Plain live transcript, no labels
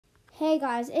Hey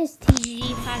guys, it's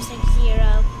TGG560.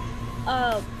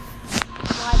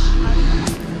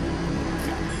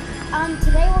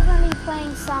 Today we're going to be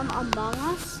playing some Among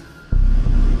Us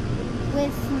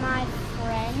with my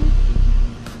friend.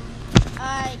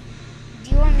 Do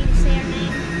you want me to say her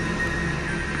name?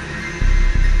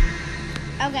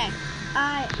 Okay.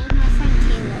 With my friend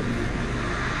Caleb.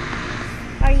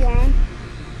 Are you on?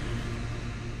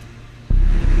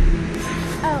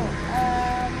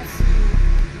 Let's see.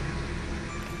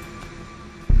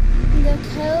 The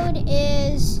code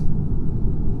is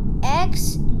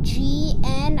XGNIFF.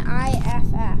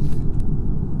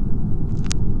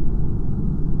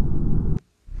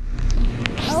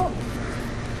 Oh,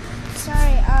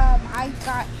 sorry, I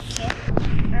got hit.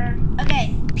 Okay,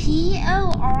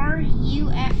 PORUFF.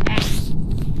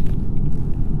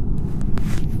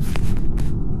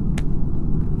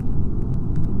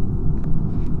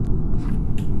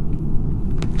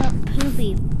 Oh,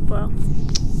 poopy, bro.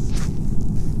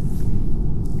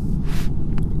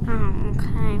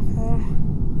 Okay, well,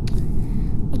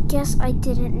 I guess I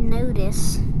didn't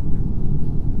notice.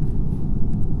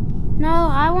 No,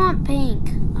 I want pink.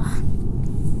 Ugh,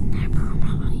 never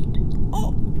mind.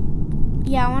 Oh,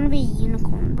 yeah, I want to be a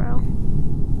unicorn, bro.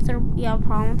 Is there you have a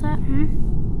problem with that?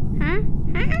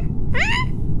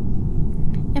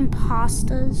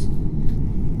 Imposters.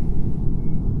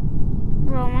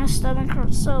 Bro, my stomach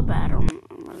hurts so bad. I'm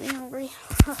really hungry.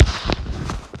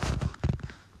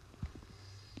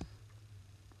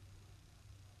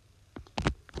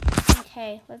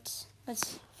 Okay, let's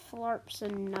florp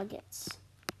some nuggets.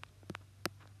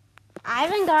 I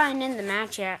haven't gotten in the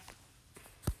match yet.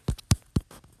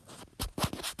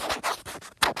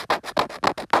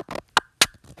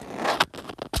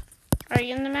 Are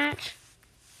you in the match?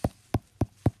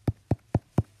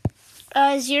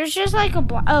 Is yours just like a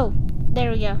block? Oh,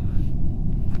 there we go.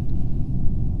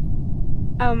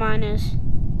 Oh, mine is.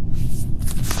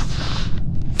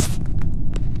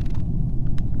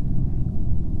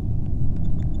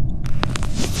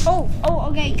 Oh,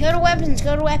 okay, go to weapons,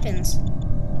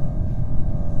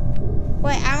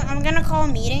 Wait, I'm gonna call a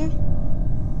meeting.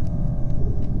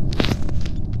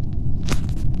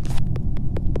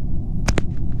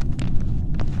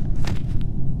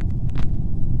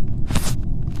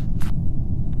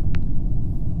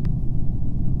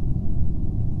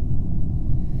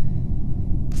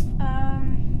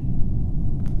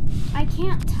 I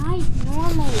can't type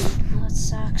normally. Oh, that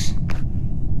sucks.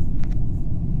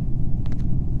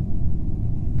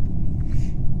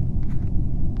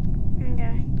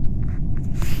 Okay.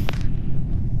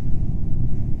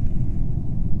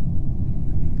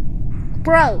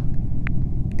 Bro,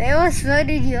 they almost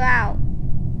voted you out.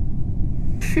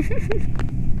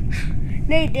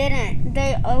 They didn't.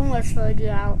 They almost voted you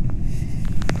out.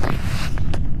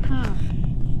 Huh.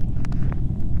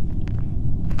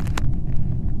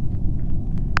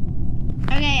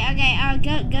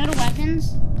 Okay, go to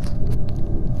weapons.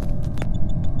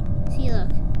 See, look.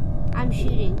 I'm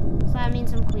shooting, so that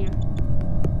means I'm clear.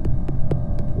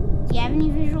 Do you have any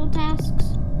visual tasks?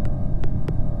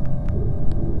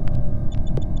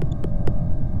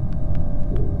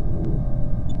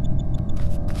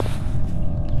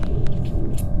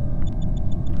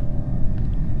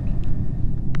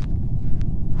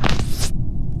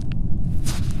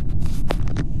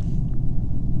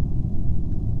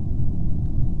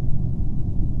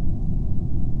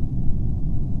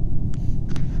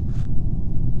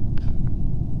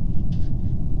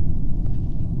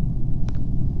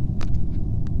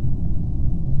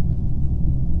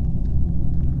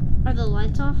 Are the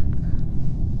lights off?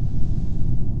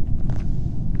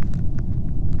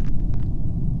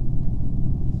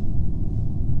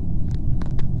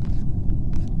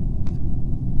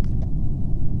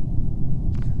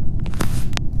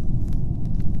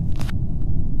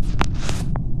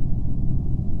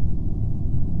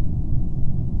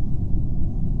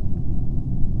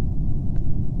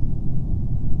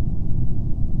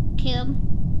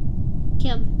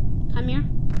 Caleb, come here.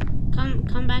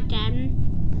 Come back to admin.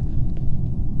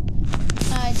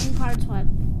 Do card swipe.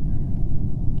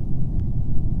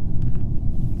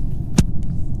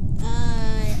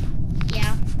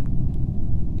 Yeah.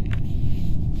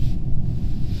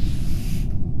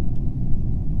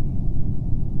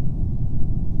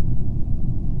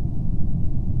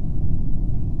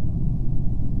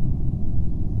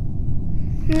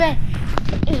 Okay.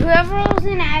 Whoever was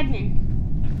an admin.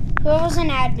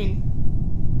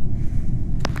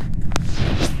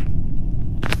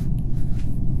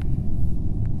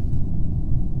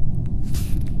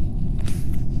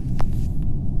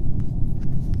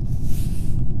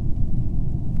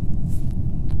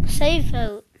 Save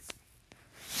vote.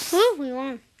 Woo, we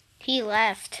won. He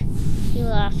left. He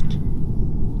left.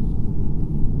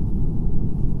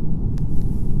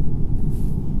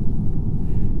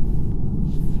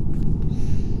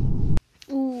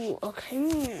 Ooh,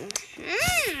 okay.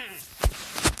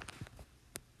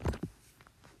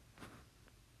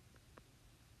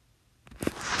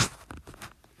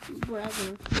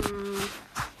 Brother.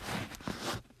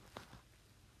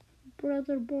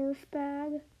 Brother barf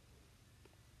bag.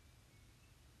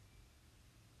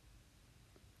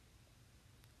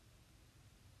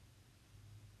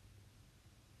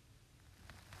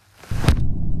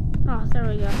 Oh, there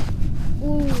we go.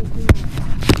 Ooh, come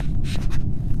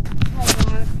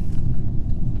on.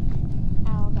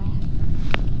 Hold on.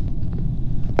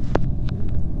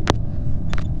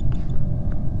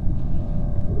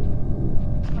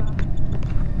 Oh, okay.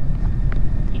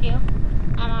 You do?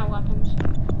 I'm out of weapons.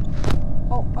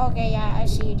 Oh, okay, yeah, I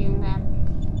see you doing that.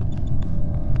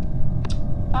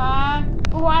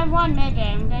 Oh, I won maybe.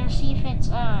 I'm gonna see if it's,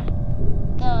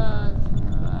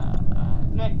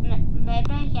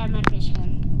 medbay? Yeah, medbay's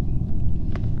good.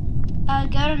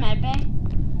 Go to medbay.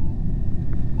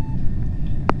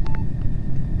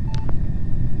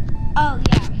 Oh,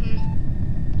 yeah,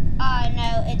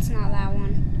 no, it's not that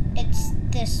one. It's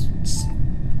this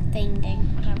thing,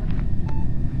 whatever.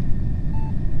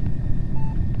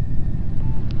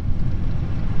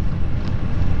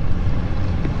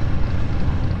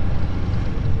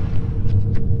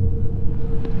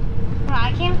 Bro,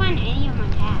 I can't find any of my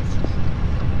tasks.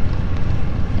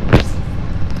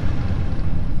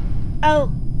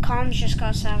 Oh, comms just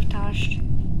got sabotaged.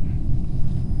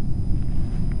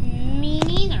 Me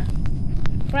neither.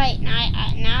 Right, now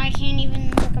I can't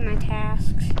even look at my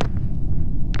tasks.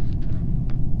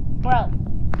 Bro,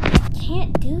 I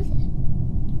can't do this.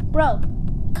 Bro,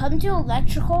 come to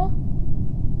electrical.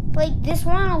 Like, this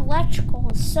one electrical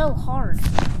is so hard.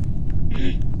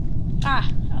 Ah,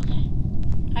 okay.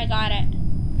 I got it.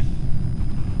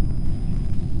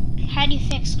 How do you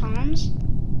fix comms?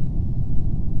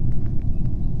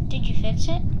 Did you fix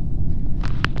it?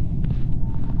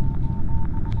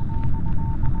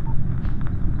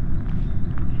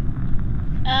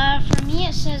 For me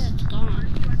it says it's gone.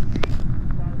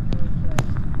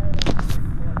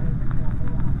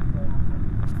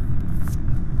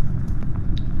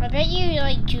 I bet you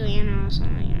like Juliana or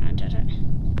something did it.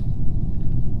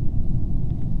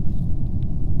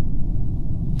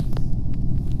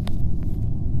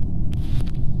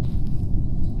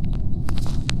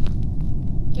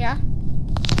 Yeah?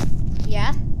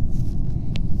 Yeah?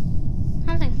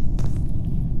 Nothing.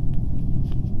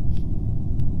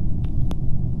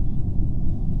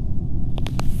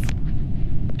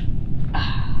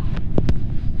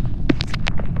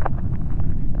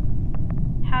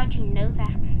 How'd you know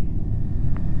that?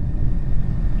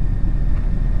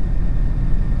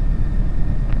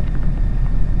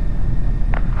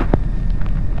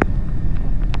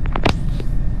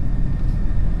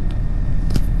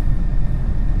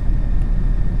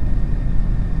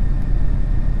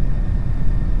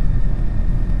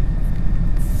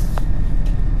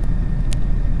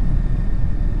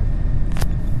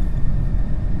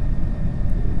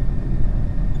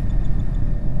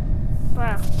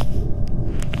 Bro.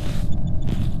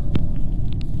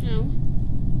 No.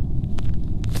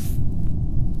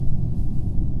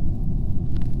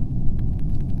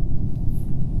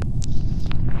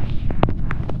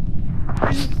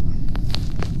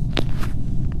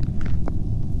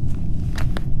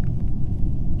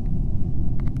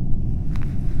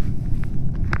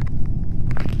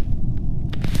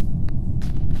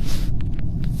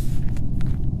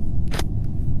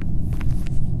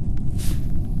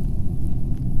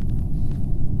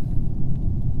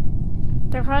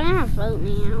 They're probably gonna vote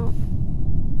me out.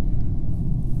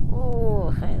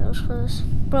 Oh, okay, that was close.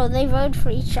 Bro, they voted for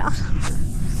each other.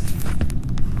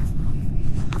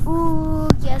 Ooh,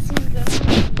 guess who's gonna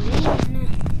win?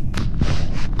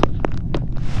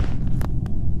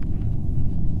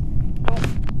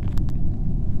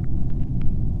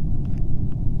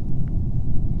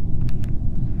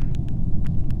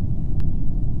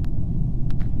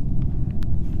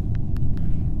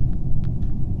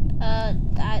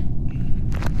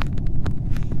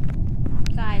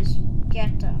 Guys,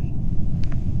 get them.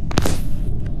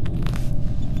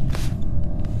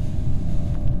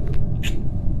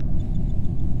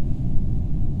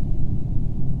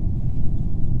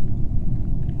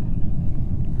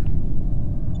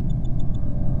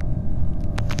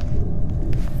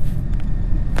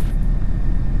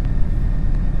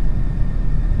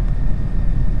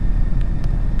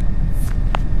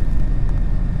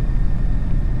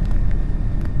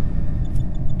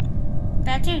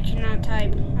 That dude cannot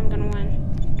type. I'm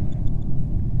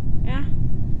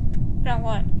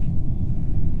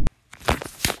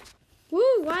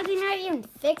How did you not even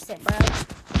fix it, bro?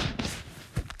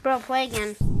 Bro, play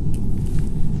again.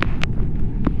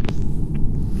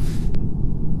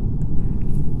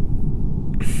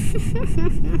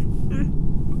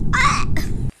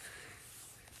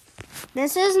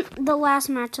 This is the last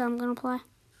match I'm gonna play.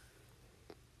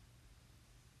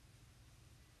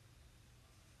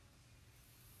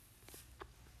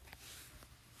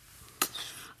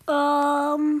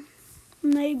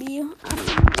 Maybe. I don't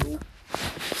know.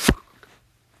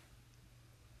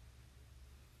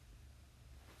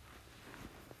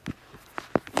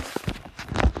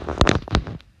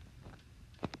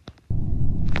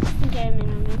 Okay, a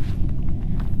minute.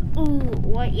 Ooh,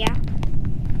 what? Yeah.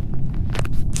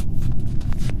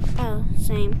 Oh,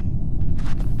 same.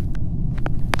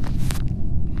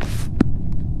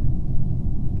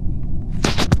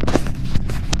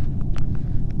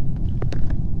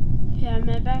 Yeah,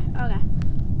 maybe. Okay.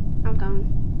 I'm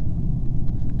going.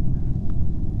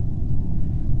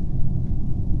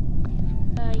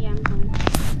 Yeah, I'm going.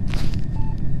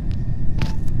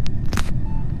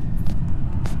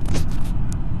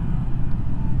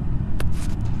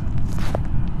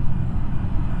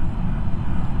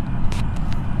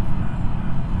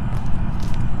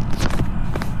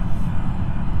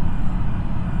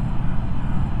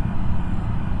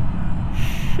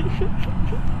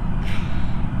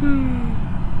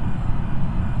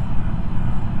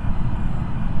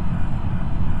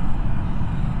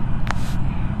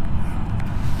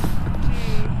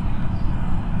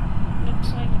 Looks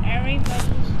like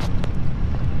everybody's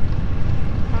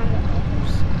on the other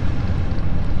side.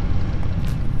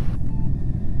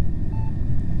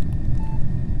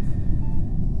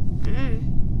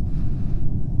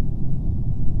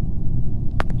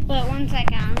 Wait 1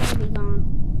 second, I'm gonna be gone.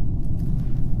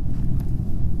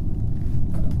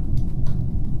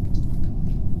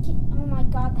 Oh my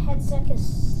god, the headset is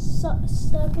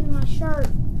stuck in my shirt.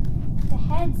 The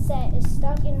headset is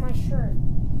stuck in my shirt.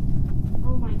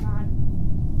 Oh my god.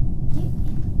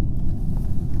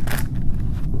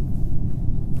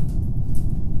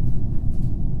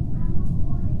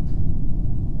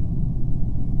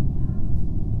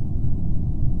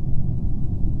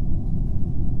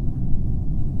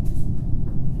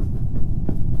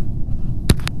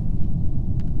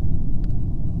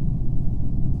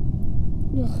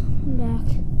 I'm back.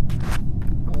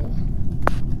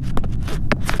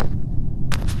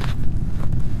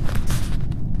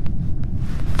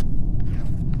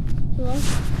 Hello?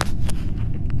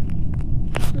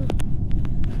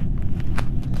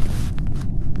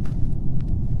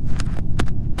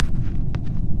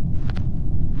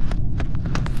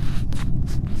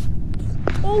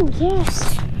 Oh,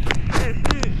 yes.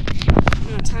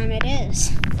 What time it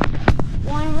is.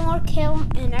 One more kill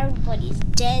and everybody's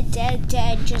dead,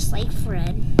 just like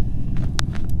Fred.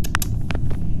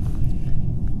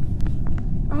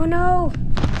 Oh no!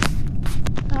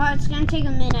 Oh, it's gonna take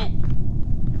a minute.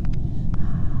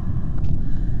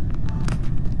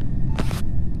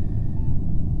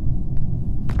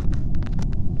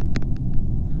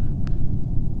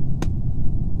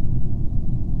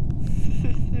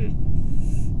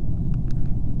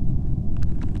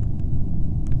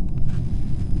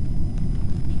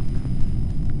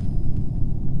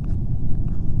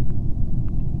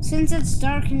 Since it's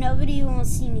dark, nobody will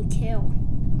see me kill.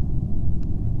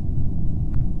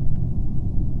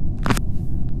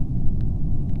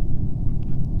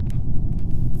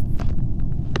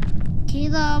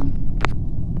 Caleb.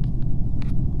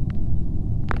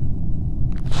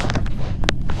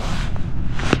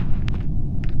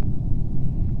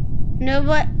 No,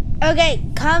 but okay.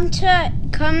 Come to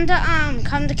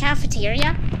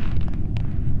cafeteria.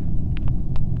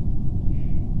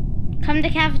 Come to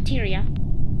cafeteria.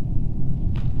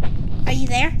 Are you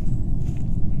there?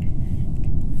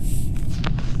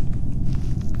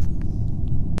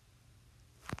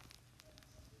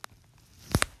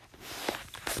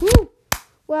 Woo!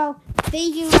 Well,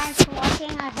 thank you guys for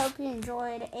watching. I hope you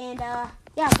enjoyed. And,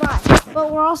 yeah, bye.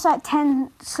 But we're also at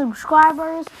 10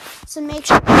 subscribers. So make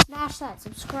sure to smash that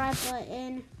subscribe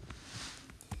button.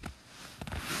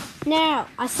 Now,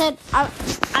 I said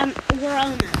we're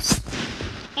almost.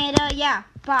 And, yeah,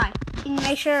 bye. And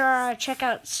make sure to check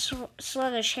out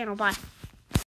Slither's channel. Bye.